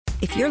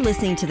If you're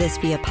listening to this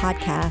via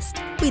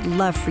podcast, we'd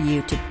love for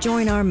you to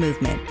join our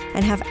movement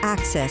and have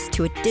access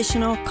to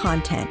additional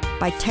content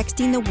by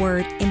texting the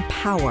word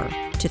EMPOWER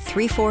to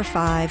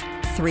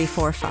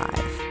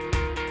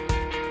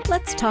 345-345.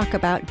 Let's talk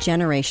about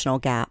generational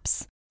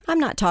gaps. I'm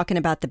not talking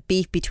about the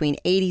beef between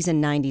 80s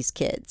and 90s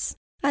kids.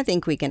 I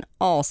think we can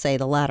all say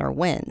the latter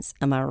wins,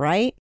 am I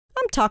right?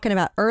 I'm talking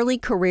about early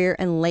career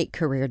and late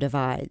career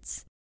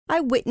divides.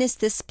 I witnessed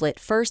this split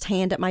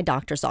firsthand at my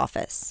doctor's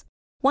office.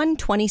 One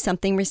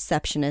 20-something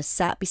receptionist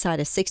sat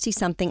beside a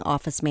 60-something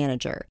office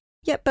manager,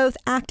 yet both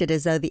acted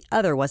as though the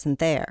other wasn't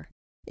there.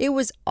 It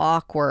was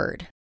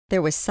awkward.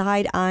 There was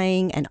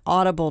side-eyeing and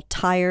audible,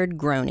 tired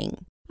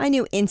groaning. I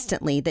knew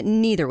instantly that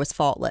neither was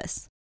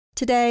faultless.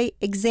 Today,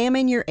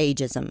 examine your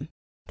ageism.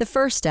 The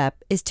first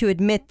step is to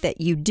admit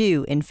that you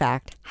do, in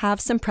fact,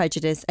 have some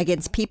prejudice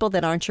against people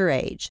that aren't your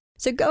age.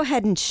 So go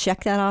ahead and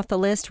check that off the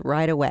list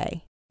right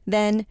away.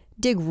 Then,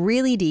 dig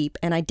really deep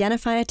and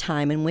identify a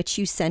time in which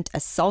you sent a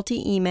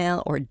salty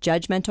email or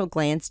judgmental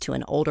glance to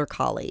an older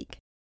colleague.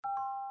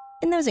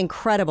 In those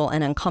incredible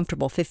and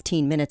uncomfortable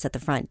 15 minutes at the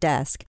front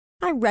desk,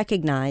 I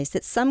recognized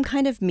that some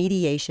kind of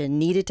mediation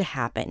needed to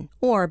happen,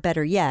 or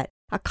better yet,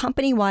 a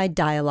company-wide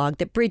dialogue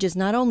that bridges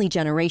not only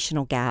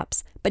generational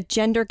gaps, but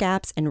gender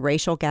gaps and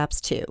racial gaps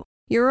too.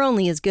 You're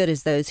only as good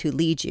as those who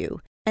lead you,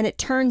 and it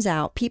turns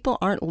out people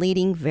aren't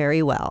leading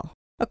very well.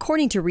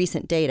 According to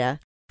recent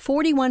data,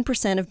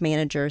 41% of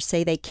managers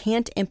say they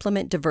can't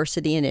implement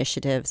diversity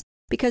initiatives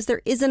because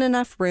there isn't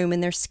enough room in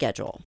their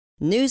schedule.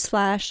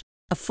 Newsflash,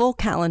 a full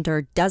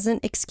calendar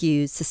doesn't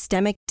excuse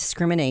systemic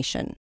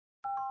discrimination.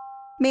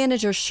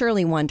 Managers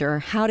surely wonder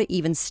how to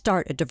even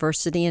start a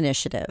diversity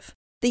initiative.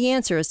 The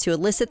answer is to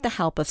elicit the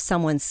help of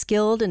someone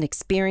skilled and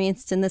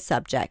experienced in the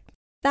subject.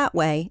 That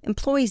way,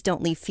 employees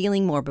don't leave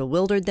feeling more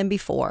bewildered than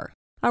before.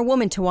 Our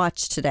woman to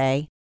watch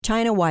today,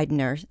 China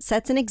Widener,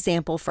 sets an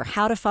example for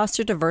how to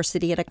foster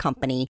diversity at a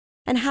company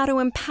and how to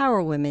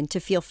empower women to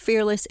feel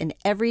fearless in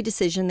every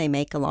decision they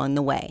make along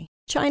the way.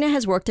 China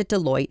has worked at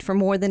Deloitte for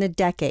more than a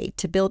decade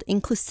to build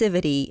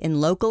inclusivity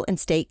in local and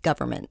state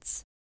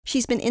governments.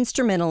 She's been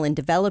instrumental in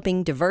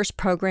developing diverse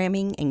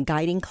programming and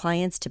guiding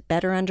clients to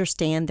better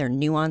understand their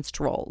nuanced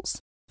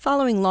roles.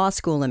 Following law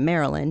school in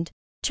Maryland,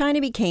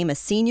 China became a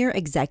senior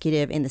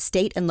executive in the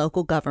state and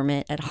local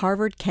government at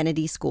Harvard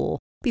Kennedy School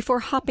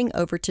before hopping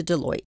over to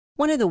Deloitte.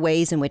 One of the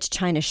ways in which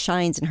China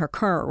shines in her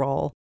current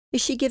role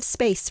is she gives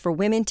space for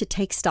women to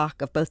take stock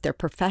of both their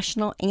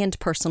professional and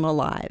personal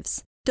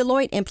lives.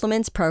 Deloitte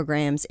implements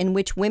programs in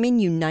which women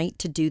unite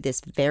to do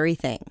this very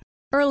thing.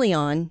 Early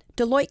on,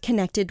 Deloitte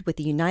connected with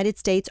the United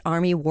States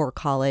Army War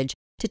College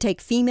to take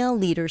female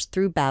leaders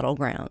through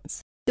battlegrounds.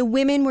 The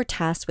women were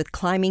tasked with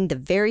climbing the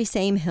very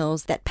same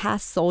hills that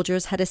past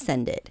soldiers had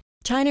ascended.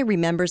 China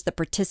remembers the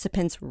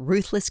participants'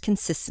 ruthless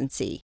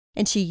consistency,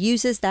 and she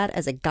uses that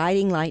as a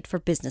guiding light for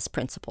business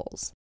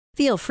principles.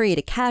 Feel free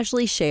to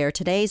casually share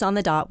today's On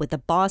the Dot with the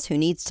boss who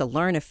needs to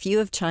learn a few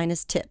of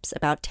China's tips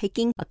about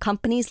taking a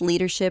company's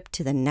leadership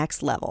to the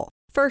next level.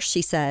 First,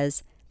 she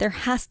says, there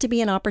has to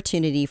be an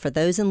opportunity for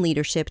those in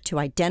leadership to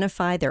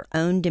identify their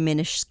own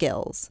diminished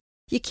skills.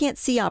 You can't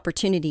see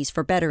opportunities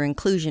for better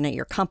inclusion at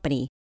your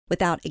company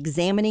without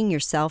examining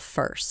yourself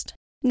first.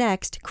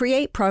 Next,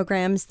 create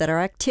programs that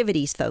are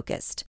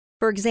activities-focused.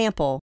 For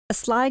example, a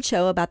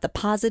slideshow about the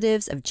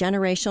positives of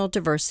generational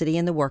diversity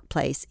in the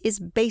workplace is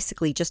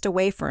basically just a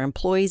way for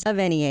employees of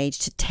any age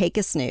to take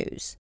a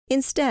snooze.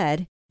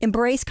 Instead,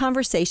 embrace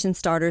conversation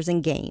starters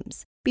and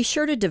games. Be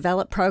sure to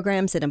develop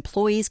programs that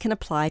employees can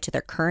apply to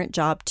their current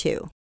job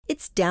too.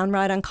 It's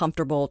downright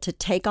uncomfortable to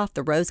take off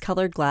the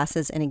rose-colored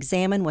glasses and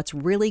examine what's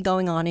really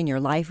going on in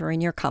your life or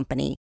in your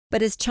company.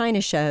 But as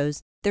China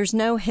shows, there's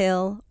no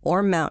hill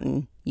or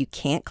mountain you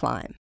can't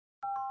climb.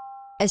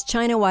 As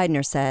China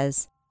Widener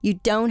says, you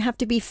don't have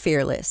to be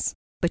fearless,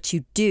 but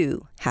you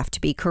do have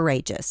to be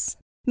courageous.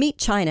 Meet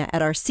China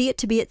at our See It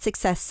to Be It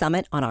Success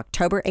Summit on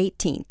October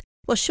 18th.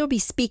 Well, she'll be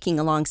speaking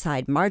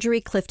alongside Marjorie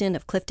Clifton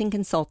of Clifton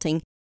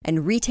Consulting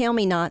and Retail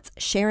Me Not's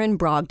Sharon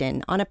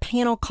Brogdon on a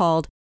panel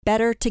called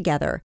Better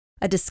Together,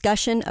 a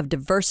discussion of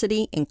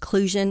diversity,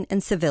 inclusion,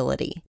 and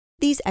civility.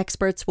 These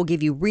experts will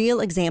give you real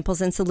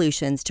examples and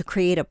solutions to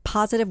create a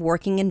positive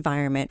working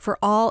environment for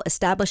all,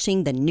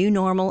 establishing the new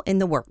normal in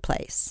the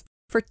workplace.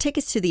 For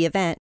tickets to the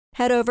event,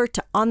 head over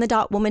to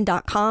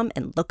onthedotwoman.com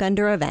and look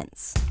under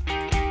events.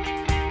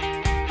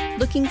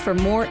 Looking for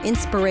more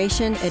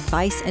inspiration,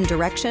 advice, and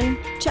direction?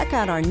 Check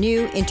out our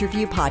new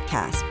interview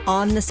podcast,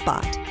 On the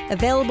Spot,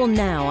 available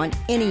now on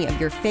any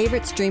of your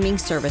favorite streaming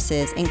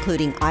services,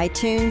 including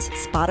iTunes,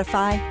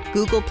 Spotify,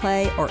 Google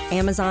Play, or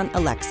Amazon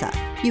Alexa.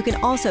 You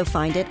can also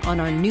find it on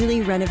our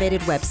newly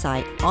renovated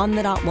website,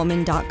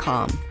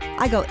 onthedotwoman.com.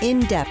 I go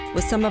in-depth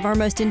with some of our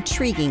most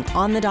intriguing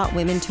on-the-dot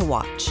women to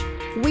watch.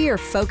 We are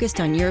focused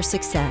on your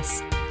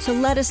success, so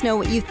let us know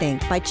what you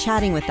think by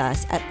chatting with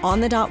us at On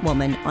the Dot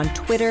Woman on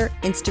Twitter,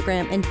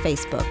 Instagram, and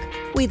Facebook.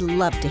 We'd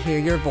love to hear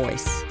your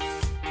voice.